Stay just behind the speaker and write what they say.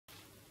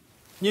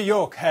New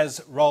York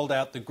has rolled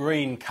out the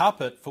green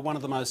carpet for one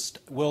of the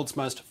world's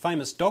most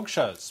famous dog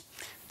shows.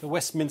 The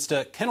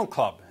Westminster Kennel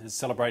Club is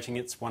celebrating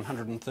its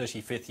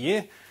 135th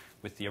year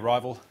with the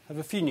arrival of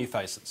a few new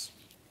faces.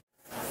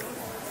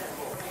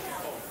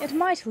 It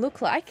might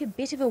look like a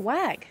bit of a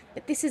wag,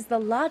 but this is the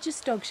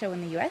largest dog show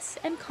in the US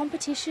and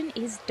competition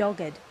is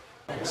dogged.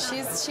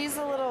 She's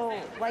a little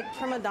like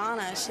prima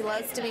donna. She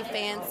loves to be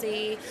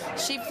fancy.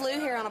 She flew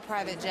here on a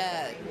private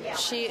jet.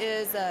 She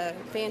is a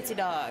fancy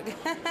dog.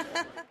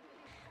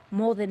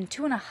 More than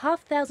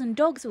 2,500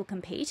 dogs will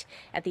compete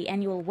at the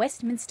annual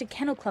Westminster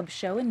Kennel Club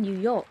show in New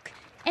York.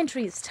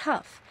 Entry is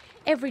tough.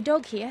 Every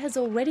dog here has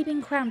already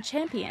been crowned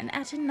champion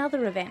at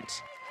another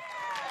event.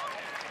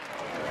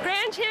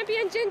 Grand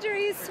champion Ginger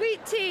is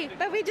Sweet Tea,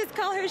 but we just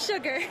call her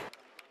Sugar.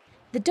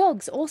 The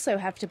dogs also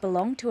have to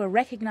belong to a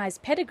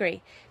recognised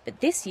pedigree, but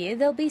this year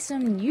there'll be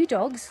some new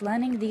dogs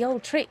learning the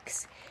old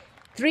tricks.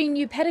 3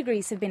 new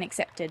pedigrees have been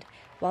accepted,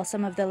 while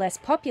some of the less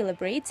popular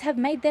breeds have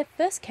made their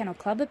first Kennel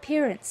Club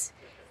appearance.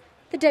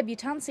 The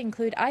debutantes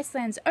include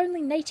Iceland's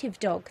only native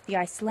dog, the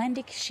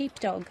Icelandic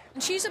sheepdog.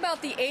 She's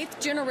about the 8th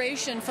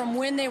generation from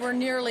when they were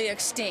nearly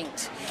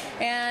extinct.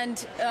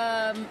 And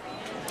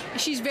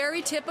she's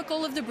very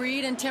typical of the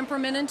breed in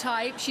temperament and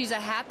type. She's a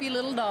happy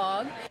little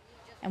dog.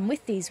 And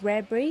with these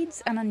rare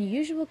breeds, an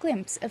unusual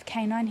glimpse of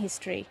canine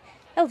history.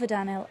 Elva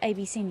Darnell,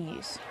 ABC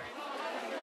News.